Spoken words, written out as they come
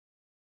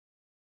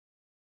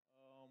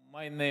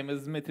My name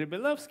is Dmitry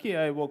Belyavskiy.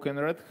 I work in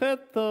Red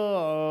Hat.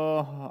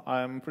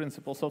 I'm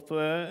principal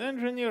software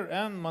engineer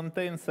and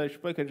maintain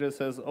such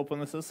packages as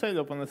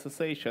OpenSSL,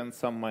 OpenSSH, and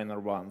some minor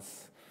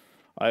ones.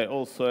 I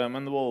also am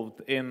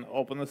involved in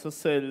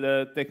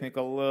OpenSSL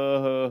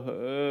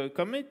technical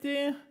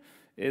committee.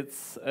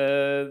 It's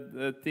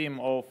a team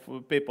of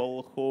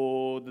people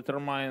who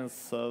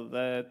determines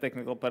the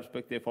technical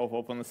perspective of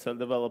OpenSSL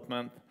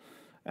development.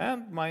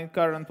 And my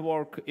current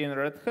work in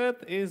Red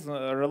Hat is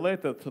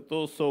related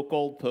to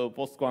so-called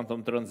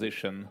post-quantum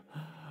transition.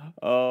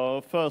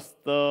 First,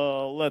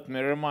 let me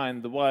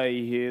remind why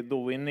do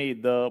we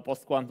need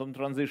post-quantum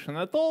transition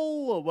at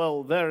all?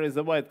 Well, there is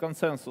a wide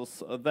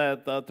consensus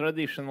that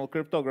traditional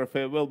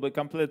cryptography will be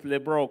completely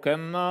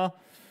broken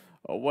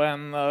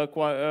when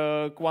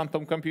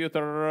quantum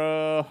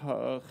computer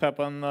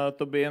happen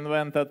to be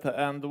invented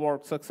and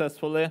work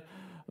successfully.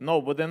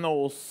 Nobody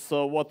knows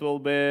what will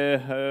be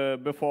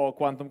before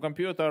quantum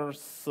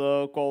computers,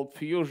 called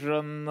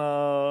fusion,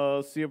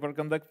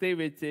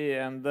 superconductivity,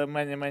 and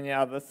many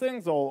other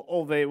things.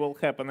 All they will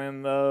happen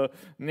in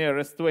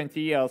nearest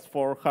 20 years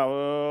for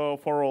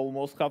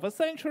almost half a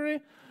century.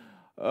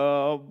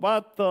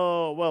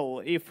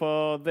 Well, if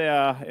they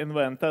are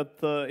invented,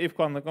 if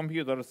quantum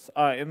computers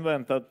are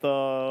invented,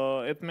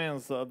 it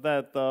means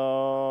that,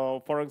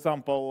 for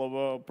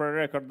example,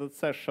 pre-recorded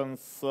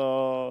sessions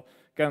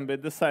can be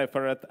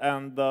deciphered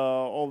and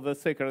all the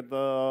secret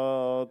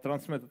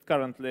transmitted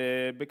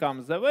currently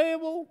becomes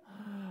available.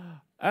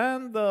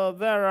 And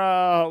there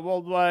are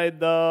worldwide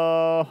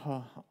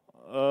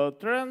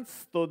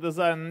trends to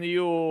design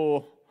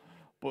new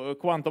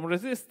quantum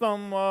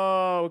resistant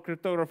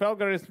cryptography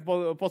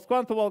algorithms,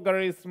 post-quantum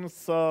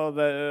algorithms.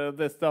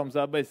 These terms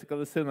are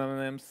basically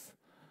synonyms.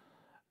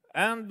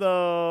 And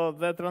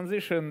the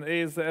transition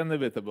is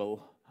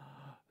inevitable.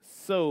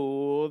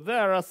 So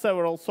there are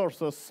several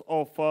sources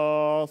of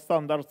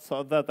standards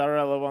that are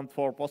relevant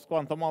for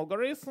post-quantum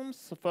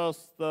algorithms.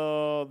 First,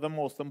 the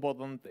most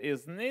important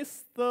is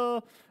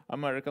NIST,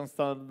 American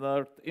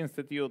Standard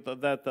Institute,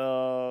 that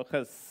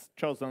has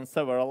chosen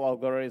several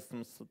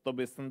algorithms to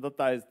be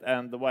standardized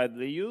and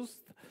widely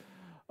used.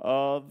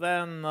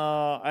 Then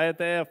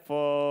IETF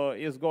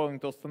is going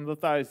to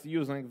standardize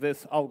using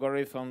these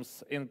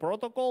algorithms in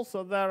protocols.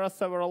 So there are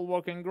several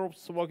working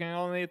groups working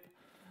on it.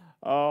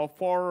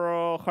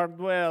 For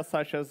hardware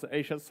such as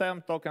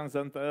HSM, tokens,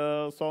 and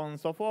so on and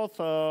so forth,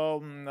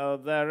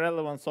 the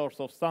relevant source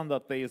of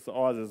standard is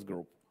OASIS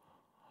group.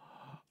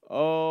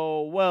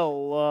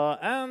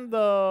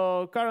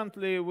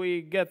 Currently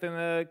we get in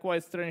a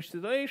quite strange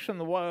situation.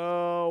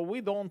 We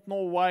don't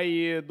know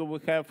why do we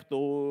have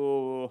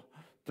to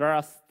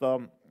trust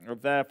the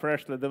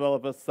freshly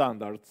developed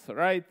standards,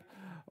 right?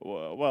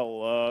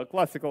 Well,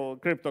 classical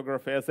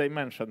cryptography, as I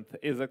mentioned,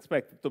 is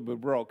expected to be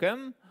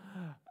broken.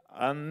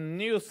 And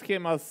new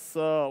schemas,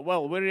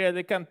 well, we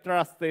really can't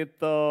trust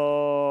it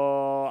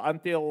until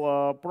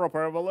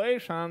proper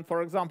evaluation.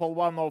 For example,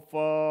 one of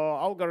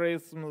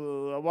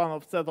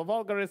set of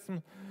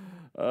algorithms,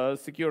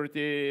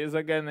 security is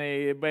again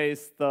a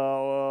based,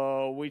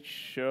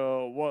 which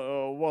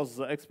was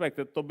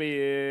expected to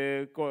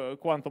be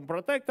quantum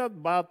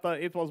protected, but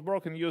it was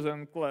broken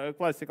using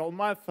classical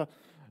math.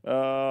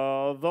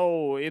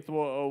 Though it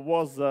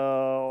was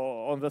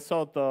on the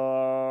third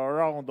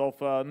round of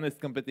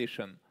NIST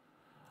competition.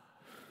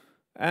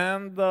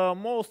 And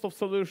most of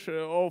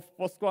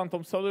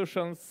post-quantum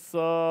solutions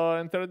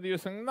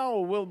introducing now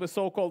will be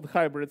so-called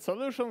hybrid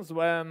solutions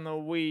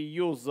when we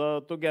use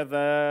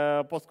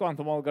together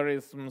post-quantum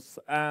algorithms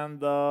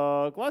and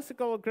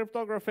classical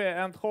cryptography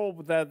and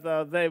hope that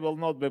they will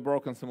not be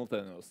broken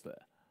simultaneously.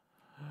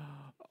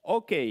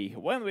 Okay,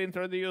 when we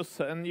introduce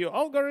new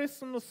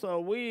algorithms,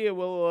 we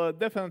will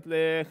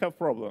definitely have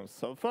problems.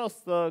 So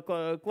first,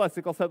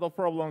 classical set of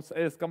problems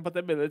is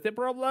compatibility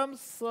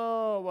problems. There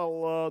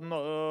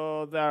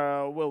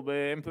will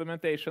be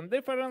implementation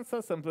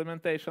differences,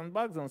 implementation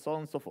bugs, and so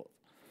on and so forth.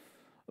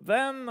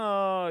 Then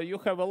you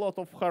have a lot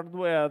of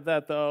hardware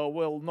that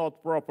will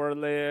not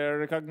properly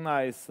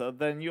recognize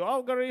the new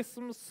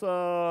algorithms,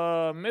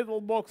 middle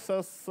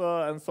boxes,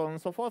 and so on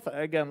and so forth.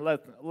 Again,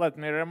 let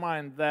me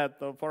remind that,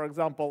 for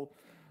example,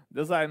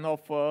 design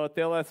of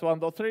TLS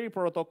 1.3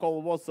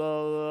 protocol was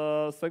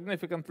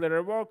significantly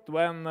reworked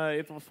when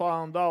it was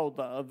found out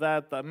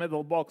that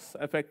middle box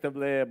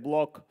effectively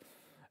block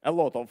a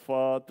lot of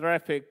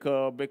traffic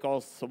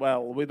because,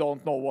 well, we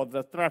don't know what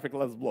the traffic,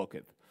 let's block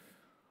it.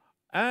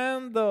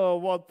 And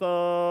what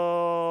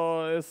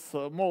is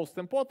most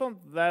important,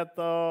 that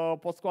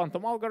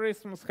post-quantum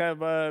algorithms have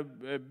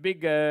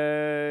big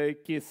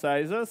key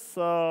sizes.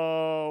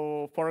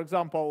 For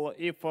example,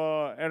 if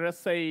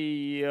RSA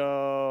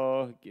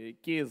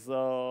keys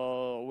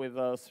with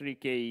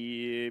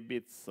 3K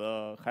bits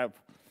have,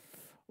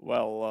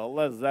 well,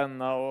 less than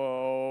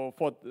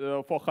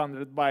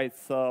 400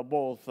 bytes,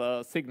 both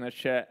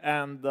signature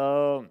and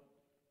the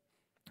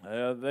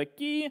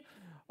key,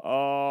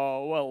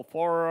 Well,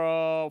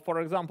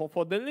 for example,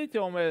 for the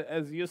lithium,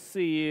 as you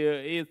see,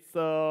 it's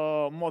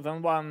more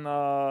than 1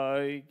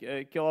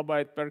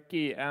 kilobyte per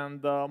key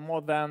and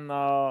more than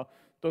 2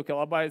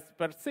 kilobytes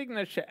per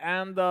signature.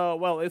 And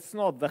well, it's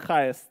not the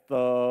highest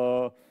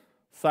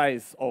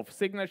size of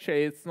signature.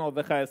 It's not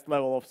the highest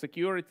level of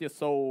security.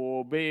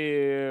 So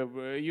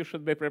you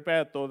should be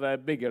prepared to the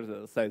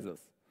bigger sizes.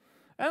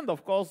 And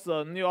of course,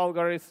 new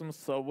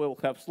algorithms will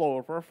have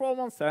slower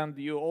performance, and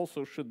you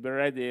also should be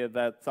ready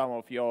that some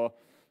of your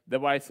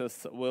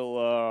devices will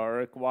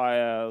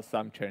require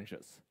some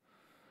changes.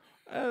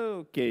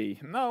 Okay,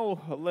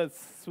 now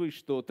let's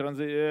switch to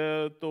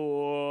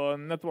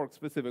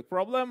network-specific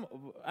problem.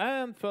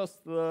 And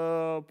first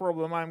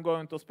problem I'm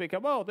going to speak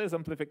about is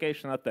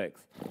amplification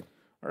attacks.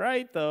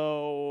 Right,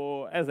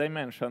 as I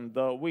mentioned,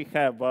 we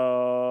have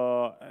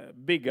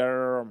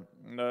bigger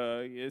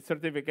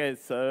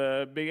certificates,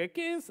 bigger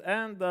keys,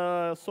 and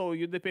so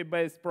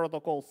UDP-based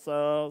protocols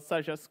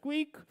such as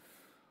QUIC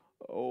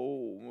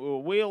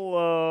will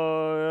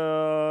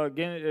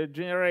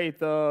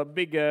generate a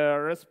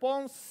bigger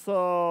response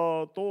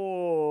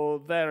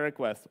to their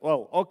request.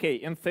 Well, okay,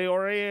 in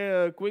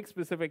theory, QUIC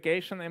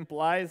specification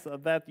implies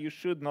that you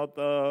should not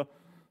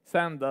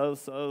send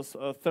us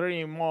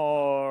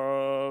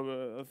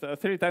more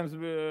than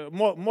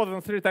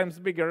 3 times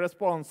bigger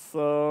response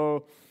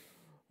to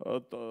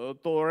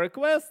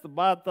request,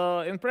 but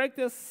in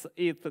practice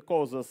it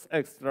causes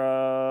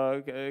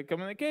extra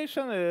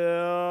communication,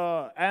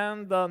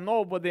 and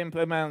nobody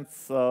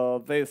implements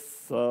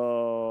this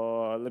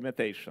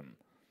limitation.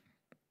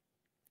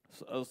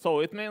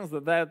 So it means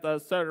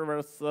that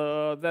servers,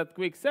 that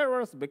QUIC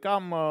servers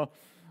become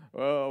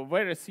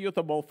very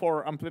suitable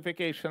for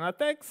amplification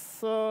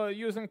attacks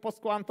using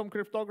post-quantum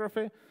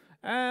cryptography.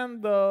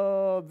 And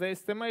the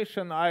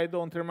estimation, I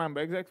don't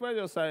remember exact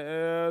values,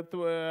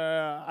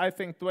 I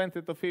think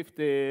 20 to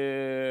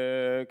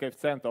 50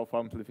 coefficient of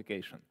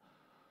amplification.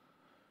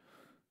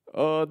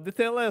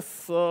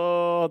 DTLS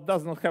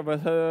does not have a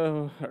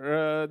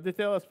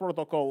DTLS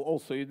protocol,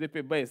 also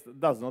UDP-based,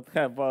 does not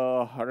have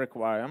a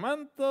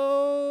requirement.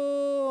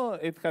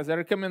 It has a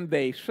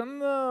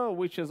recommendation,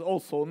 which is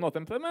also not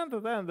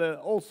implemented, and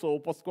also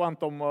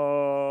post-quantum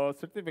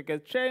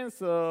certificate chains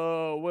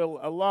will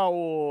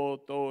allow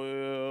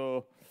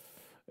to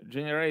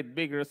generate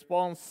big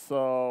response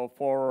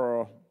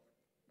for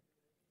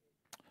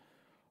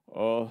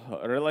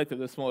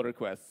relatively small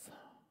requests.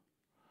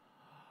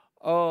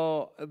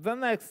 The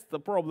next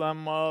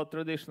problem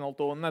traditional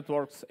to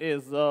networks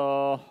is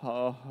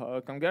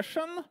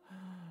congestion.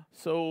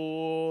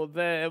 So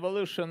the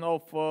evolution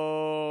of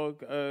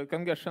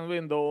congestion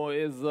window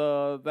is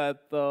that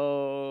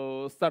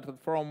started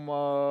from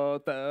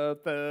 1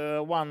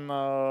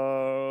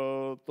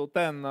 to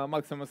 10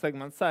 maximum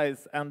segment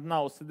size, and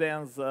now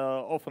CDNs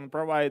often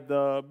provide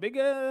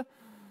bigger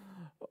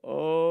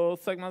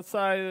segment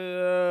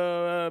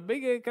size,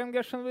 bigger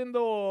congestion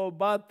window,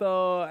 but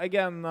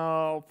again,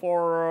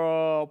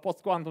 for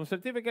post-quantum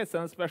certificates,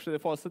 and especially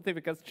for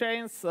certificates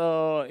chains,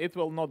 it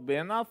will not be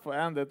enough,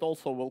 and it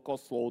also will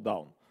cause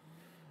slowdown.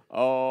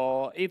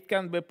 It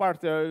can be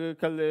partially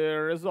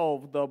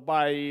resolved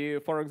by,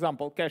 for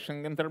example,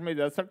 caching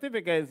intermediate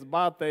certificates,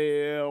 but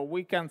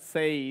we can't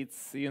say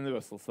it's a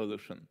universal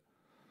solution.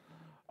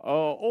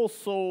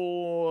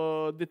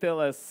 Also,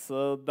 DTLS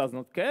does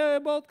not care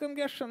about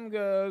congestion.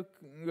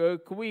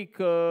 QUIC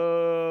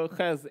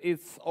has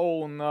its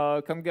own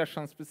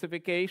congestion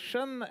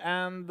specification,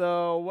 and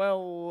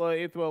well,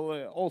 it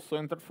will also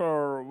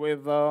interfere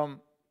with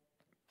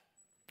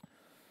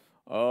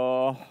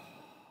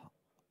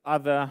other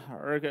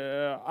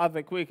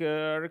QUIC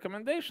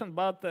recommendation,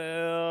 but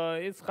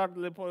it's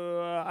hardly.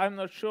 I'm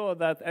not sure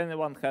that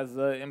anyone has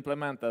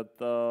implemented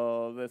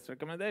this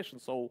recommendation,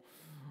 so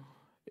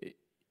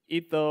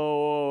it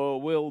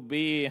will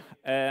be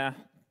it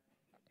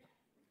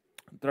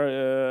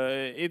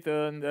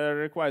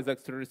requires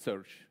extra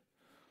research.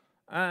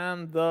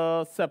 And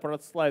a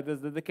separate slide is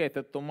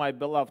dedicated to my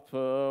beloved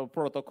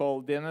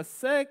protocol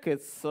DNSSEC.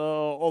 It's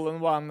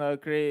all-in-one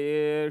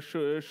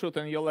shoot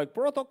in your leg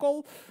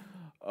protocol.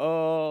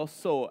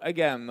 So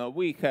again,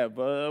 we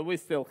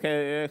still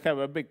have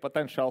a big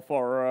potential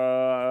for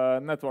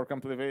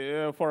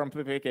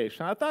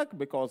amplification attack,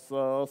 because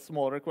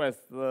small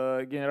requests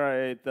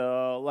generate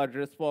large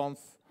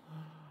response,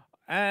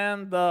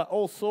 and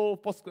also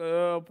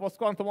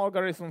post-quantum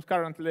algorithms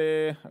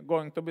currently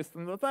going to be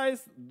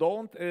standardized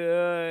don't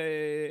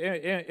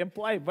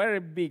imply very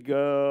big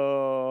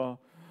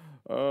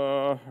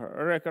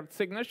record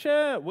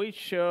signature,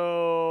 which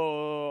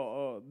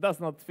does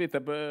not fit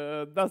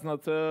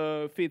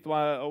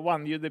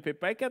one UDP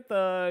packet.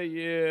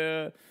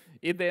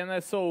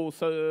 eDNSO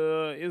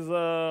is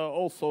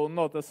also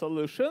not a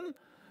solution,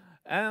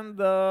 and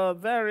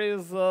there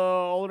is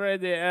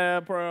already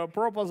a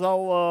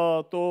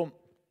proposal to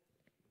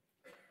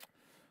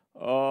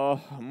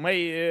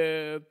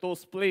may to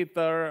split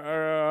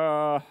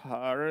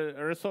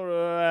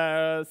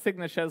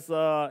signatures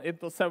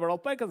into several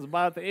packets,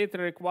 but it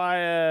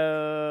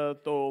requires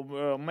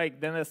to make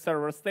DNS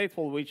server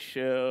stateful, which,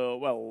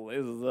 well,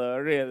 is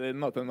really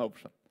not an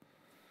option.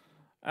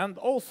 And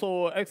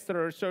also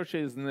extra research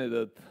is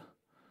needed.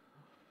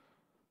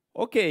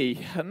 Okay,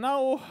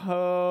 now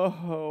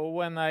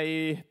when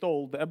I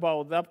told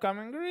about the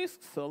upcoming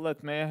risks,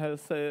 let me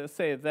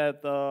say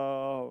that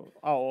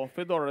our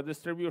Fedora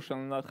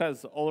distribution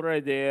has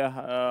already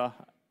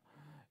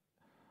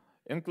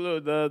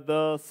included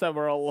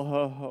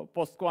several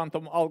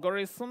post-quantum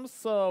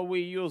algorithms. We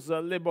use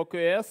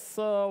libqs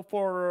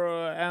for,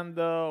 and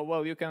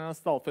well, you can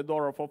install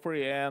Fedora for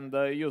free and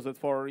use it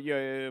for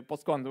your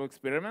post-quantum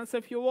experiments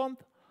if you want.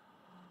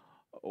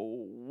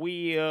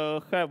 We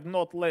have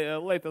not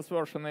latest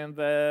version in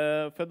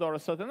the Fedora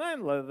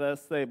 39, the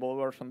stable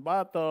version,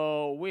 but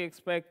we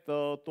expect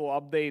to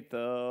update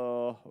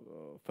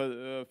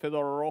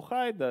Fedora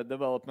Rawhide, the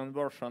development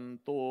version,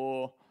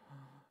 to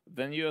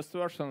the newest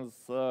versions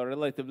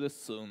relatively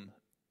soon.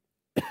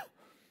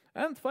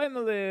 And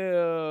finally,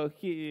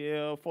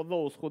 for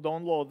those who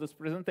download this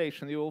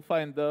presentation, you will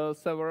find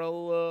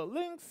several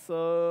links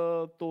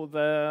to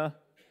the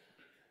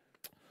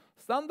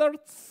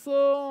standards,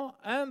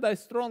 and I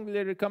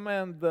strongly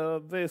recommend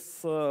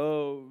this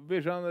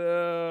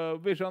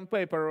vision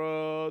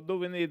paper. Do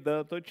we need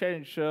to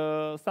change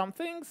some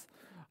things?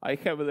 I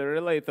heavily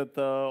related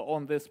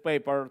on this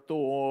paper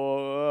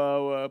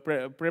to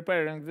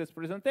preparing this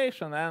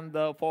presentation, and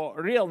for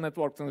real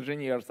network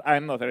engineers,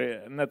 I'm not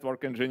a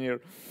network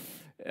engineer,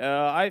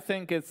 I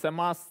think it's a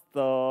must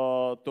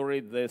to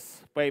read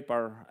this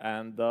paper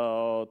and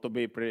to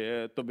be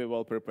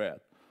well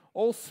prepared.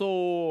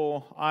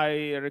 Also,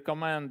 I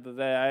recommend the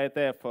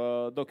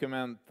IETF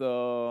document,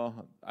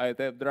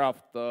 IETF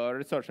draft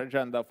research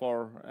agenda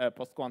for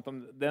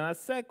post-quantum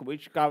DNSSEC,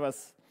 which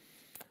covers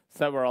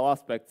several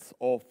aspects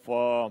of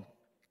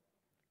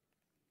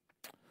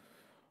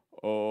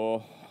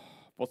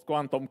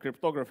post-quantum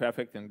cryptography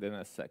affecting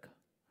DNSSEC.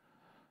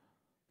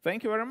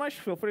 Thank you very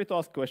much. Feel free to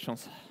ask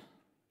questions.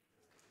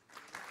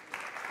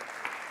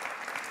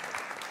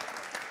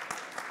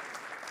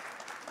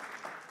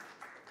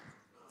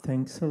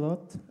 Thanks a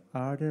lot.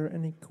 Are there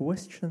any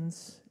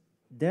questions?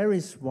 There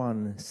is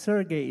one.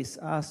 Sergey is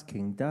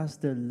asking, does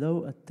the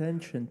low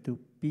attention to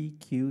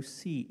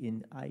PQC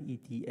in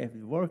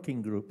IETF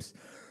working groups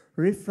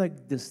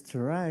reflect the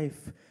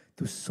strive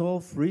to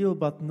solve real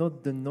but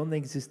not the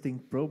non-existing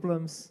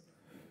problems?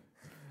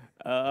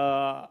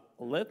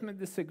 Let me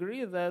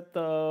disagree that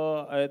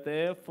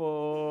IETF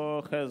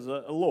has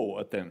low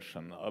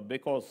attention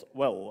because,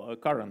 well,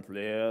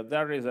 currently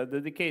there is a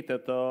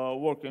dedicated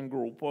working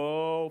group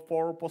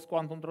for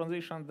post-quantum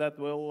transition that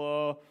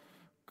will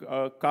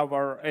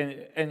cover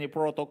any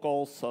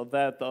protocols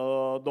that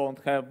don't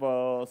have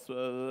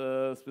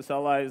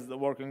specialized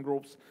working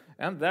groups.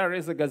 And there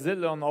is a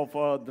gazillion of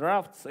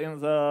drafts in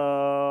the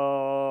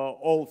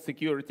all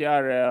security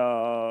area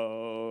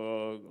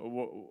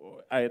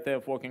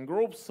IETF working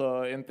groups,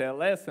 in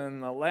TLS,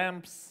 in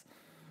LAMPS,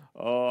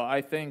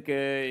 I think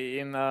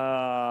in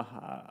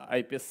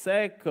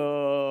IPsec,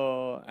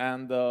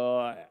 and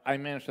I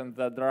mentioned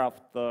the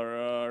draft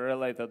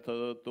related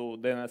to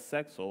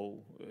DNSSEC,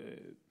 so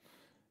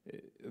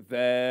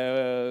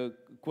the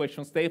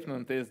question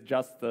statement is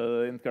just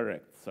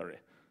incorrect, sorry.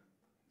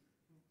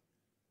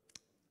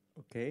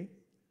 Okay,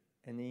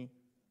 any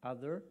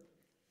other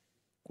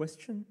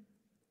question?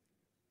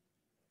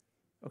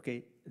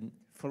 Okay,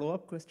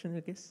 follow-up question,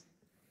 I guess?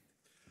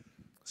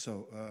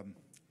 So,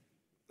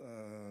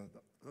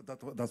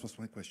 that was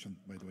my question,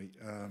 by the way.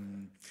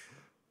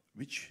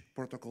 Which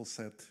protocol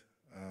set,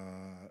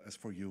 as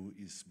for you,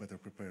 is better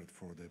prepared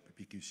for the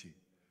PQC?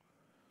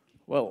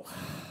 Well,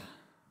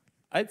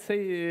 I'd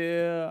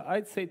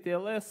say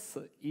TLS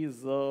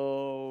is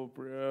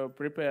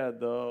prepared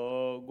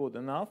good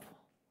enough.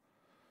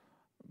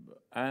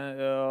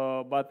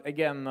 But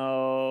again,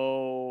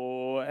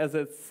 as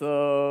it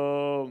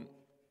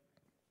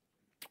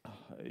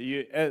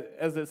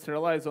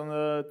relies on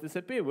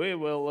TCP, we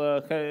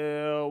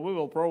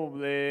will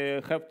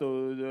probably have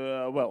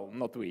to, well,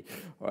 not we,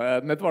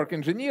 network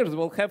engineers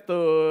will have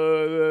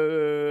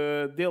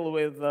to deal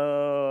with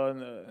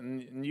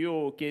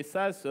new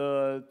cases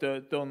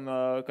to turn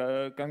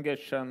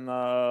congestion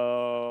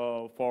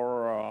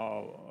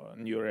for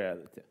new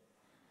reality.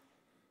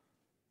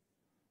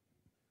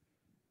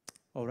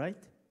 All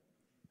right.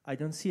 I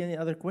don't see any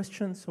other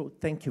questions, so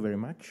thank you very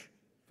much.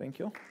 Thank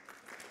you.